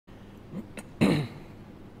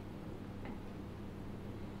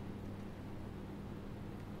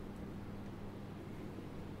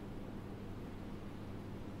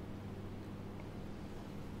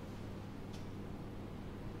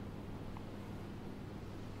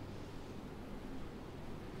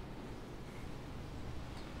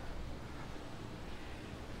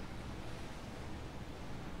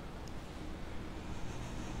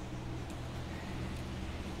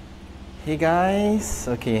Hey guys,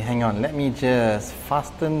 okay, hang on, let me just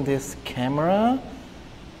fasten this camera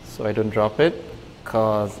so I don't drop it,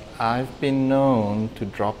 because I've been known to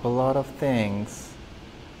drop a lot of things.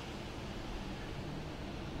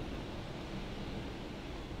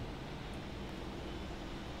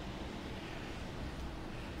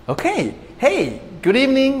 Okay, hey, good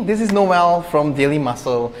evening, this is Noel from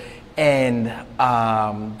DailyMuscle, and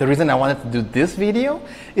the reason I wanted to do this video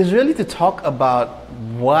is really to talk about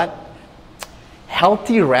what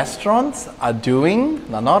healthy restaurants are doing.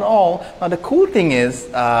 Now, not all. Now, the cool thing is,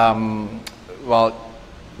 well,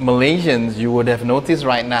 Malaysians, you would have noticed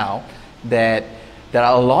right now that there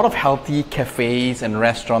are a lot of healthy cafes and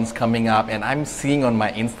restaurants coming up, and I'm seeing on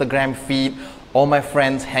my Instagram feed all my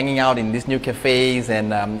friends hanging out in these new cafes,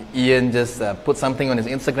 and Ian just put something on his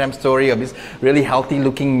Instagram story of this really healthy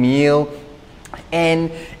looking meal,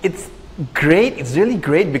 and it's great. It's really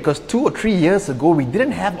great because 2 or 3 years ago we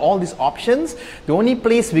didn't have all these options. The only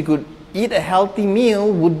place we could eat a healthy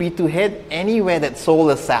meal would be to head anywhere that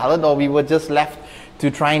sold a salad, or we were just left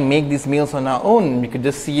to try and make these meals on our own. We could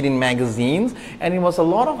just see it in magazines, and it was a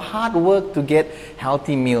lot of hard work to get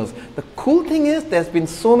healthy meals. The cool thing is there's been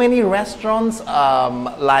so many restaurants,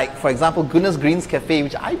 like for example Goodness Green's Cafe,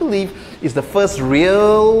 which I believe is the first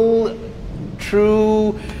real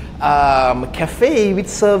true cafe which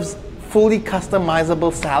serves fully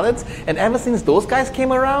customizable salads, and ever since those guys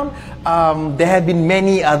came around, there have been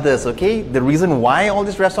many others. Okay, the reason why all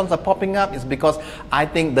these restaurants are popping up is because I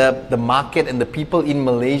think the market and the people in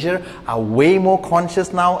Malaysia are way more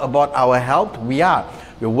conscious now about our health.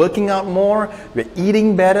 We're working out more, we're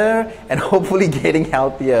eating better, and hopefully getting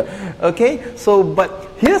healthier. Okay, so but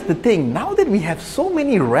here's the thing, now that we have so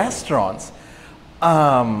many restaurants,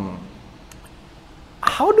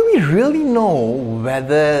 how do we really know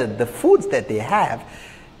whether the foods that they have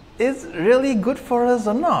is really good for us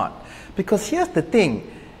or not? Because here's the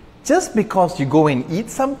thing, just because you go and eat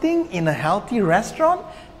something in a healthy restaurant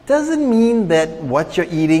doesn't mean that what you're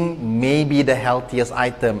eating may be the healthiest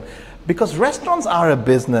item. Because restaurants are a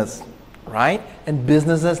business, right? And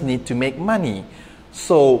businesses need to make money.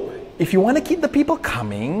 So if you want to keep the people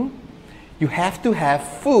coming, you have to have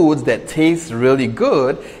foods that taste really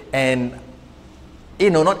good, and you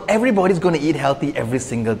know, not everybody's going to eat healthy every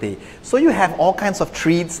single day. So you have all kinds of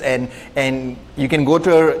treats, and you can go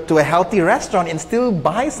to a healthy restaurant and still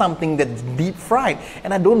buy something that's deep fried.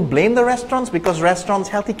 And I don't blame the restaurants, because restaurants,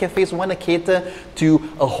 healthy cafes want to cater to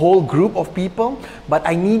a whole group of people. But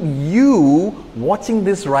I need you watching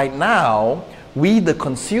this right now. We, the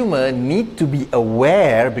consumer, need to be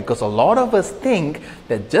aware, because a lot of us think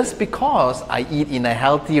that just because I eat in a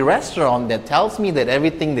healthy restaurant that tells me that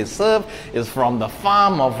everything they serve is from the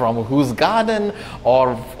farm or from whose garden,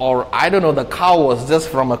 or I don't know, the cow was just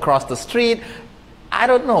from across the street. I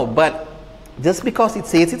don't know, but just because it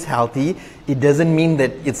says it's healthy, it doesn't mean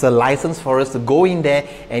that it's a license for us to go in there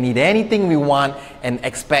and eat anything we want and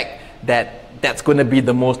expect that that's going to be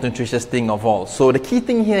the most nutritious thing of all. So the key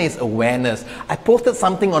thing here is awareness. I posted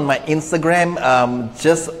something on my Instagram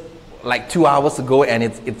just like 2 hours ago, and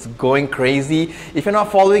it's going crazy. If you're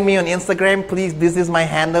not following me on Instagram, please, this is my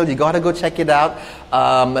handle. You gotta go check it out.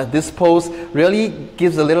 This post really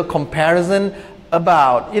gives a little comparison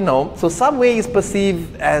about, you know, so Subway is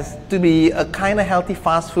perceived as to be a kind of healthy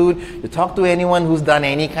fast food. You talk to anyone who's done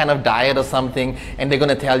any kind of diet or something, and they're going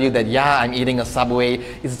to tell you that, yeah, I'm eating a Subway.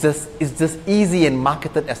 It's just easy and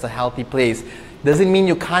marketed as a healthy place. Doesn't mean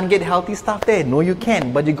you can't get healthy stuff there. No, you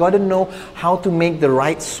can, but you got to know how to make the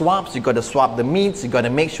right swaps. You got to swap the meats. You got to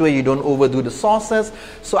make sure you don't overdo the sauces.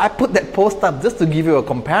 So I put that post up just to give you a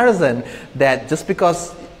comparison, that just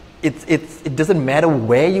because it doesn't matter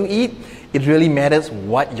where you eat, it really matters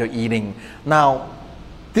what you're eating. Now,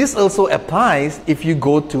 this also applies if you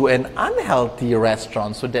go to an unhealthy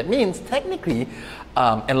restaurant. So that means technically,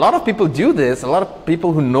 and a lot of people do this, a lot of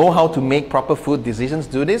people who know how to make proper food decisions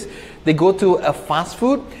do this. They go to a fast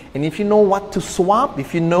food, and if you know what to swap,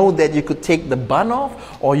 if you know that you could take the bun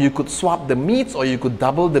off, or you could swap the meats, or you could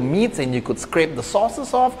double the meats and you could scrape the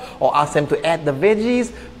sauces off, or ask them to add the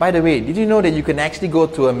veggies. By the way, did you know that you can actually go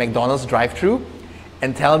to a McDonald's drive-thru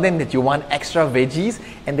and tell them that you want extra veggies,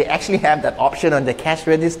 and they actually have that option on the cash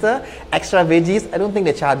register, extra veggies. I don't think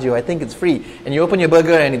they charge you, I think it's free. And you open your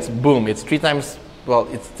burger and it's boom, it's 3 times, well,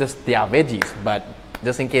 it's just they are veggies, but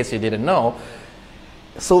just in case you didn't know.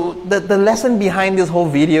 So the lesson behind this whole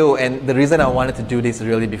video, and the reason I wanted to do this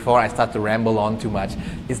really before I start to ramble on too much,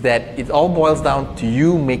 is that it all boils down to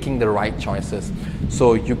you making the right choices.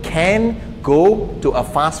 So you can go to a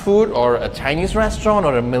fast food or a Chinese restaurant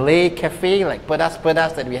or a Malay cafe like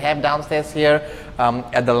Pedas that we have downstairs here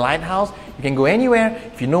at the Lighthouse. You can go anywhere.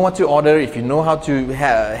 If you know what to order, if you know how to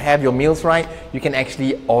have your meals right, you can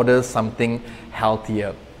actually order something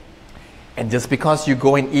healthier. And just because you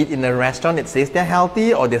go and eat in a restaurant that says they're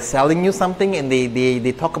healthy, or they're selling you something and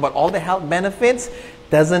they talk about all the health benefits,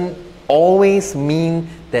 doesn't always mean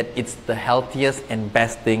that it's the healthiest and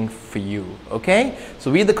best thing for you, okay?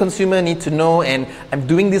 So we the consumer need to know, and I'm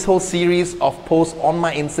doing this whole series of posts on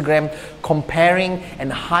my Instagram comparing and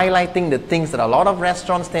highlighting the things that a lot of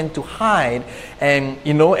restaurants tend to hide. And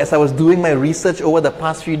you know, as I was doing my research over the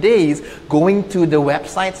past few days, going to the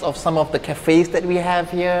websites of some of the cafes that we have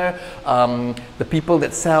here, the people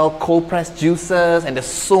that sell cold pressed juices, and there's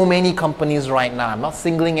so many companies right now. I'm not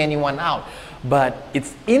singling anyone out, but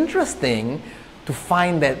it's interesting to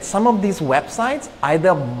find that some of these websites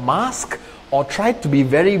either mask or try to be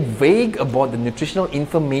very vague about the nutritional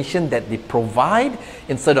information that they provide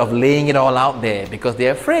instead of laying it all out there, because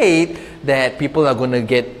they're afraid that people are going to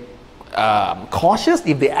get cautious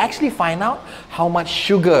if they actually find out how much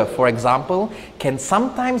sugar, for example, can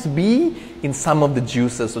sometimes be in some of the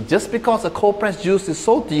juices. So just because a cold pressed juice is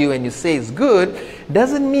sold to you and you say it's good,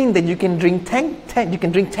 doesn't mean that you can drink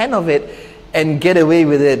 10 of it and get away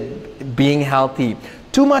with it being healthy.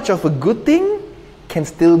 Too much of a good thing can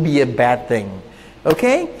still be a bad thing,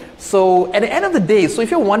 okay? So at the end of the day, so if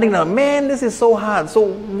you're wondering now, man, this is so hard, so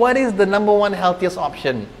what is the number one healthiest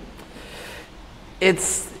option?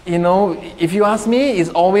 It's, you know, if you ask me, it's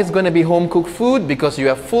always going to be home cooked food, because you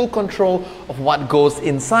have full control of what goes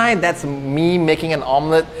inside. That's me making an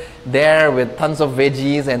omelette there with tons of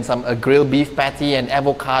veggies and a grilled beef patty and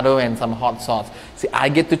avocado and some hot sauce. See, I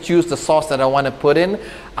get to choose the sauce that I want to put in.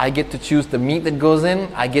 I get to choose the meat that goes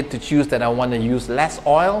in. I get to choose that I want to use less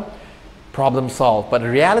oil. Problem solved. But the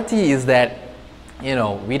reality is that, you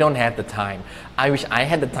know, we don't have the time. I wish I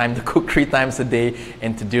had the time to cook 3 times a day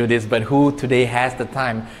and to do this, but who today has the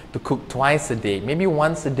time to cook twice a day? Maybe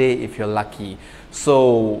once a day if you're lucky.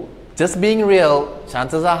 So just being real,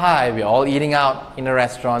 chances are high we're all eating out in the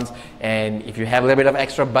restaurants, and if you have a little bit of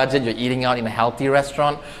extra budget, you're eating out in a healthy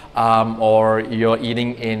restaurant, or you're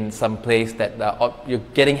eating in some place that you're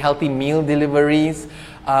getting healthy meal deliveries.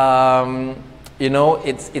 You know,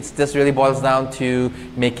 it's just really boils down to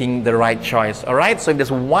making the right choice. All right, so if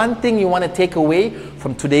there's one thing you want to take away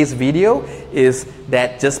from today's video, is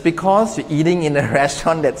that just because you're eating in a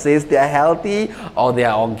restaurant that says they're healthy, or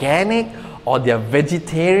they're organic, or they're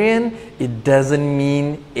vegetarian, it doesn't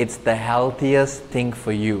mean it's the healthiest thing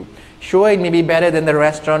for you. Sure, it may be better than the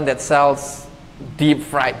restaurant that sells deep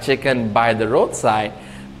fried chicken by the roadside,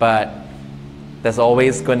 but there's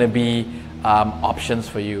always going to be options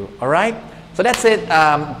for you. All right, so that's it.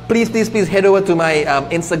 Please head over to my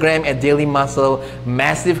Instagram at DailyMuscle.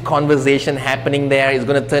 Massive conversation happening there. It's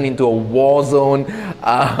going to turn into a war zone.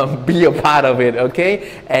 Be a part of it,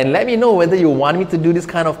 okay? And let me know whether you want me to do this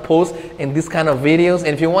kind of posts and this kind of videos. And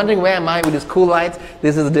if you're wondering where am I with these cool lights,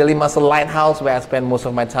 this is the DailyMuscle Lighthouse, where I spend most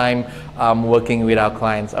of my time working with our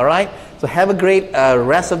clients. All right, so have a great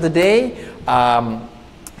rest of the day.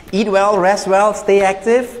 Eat well, rest well, stay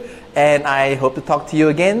active, and I hope to talk to you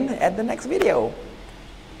again at the next video.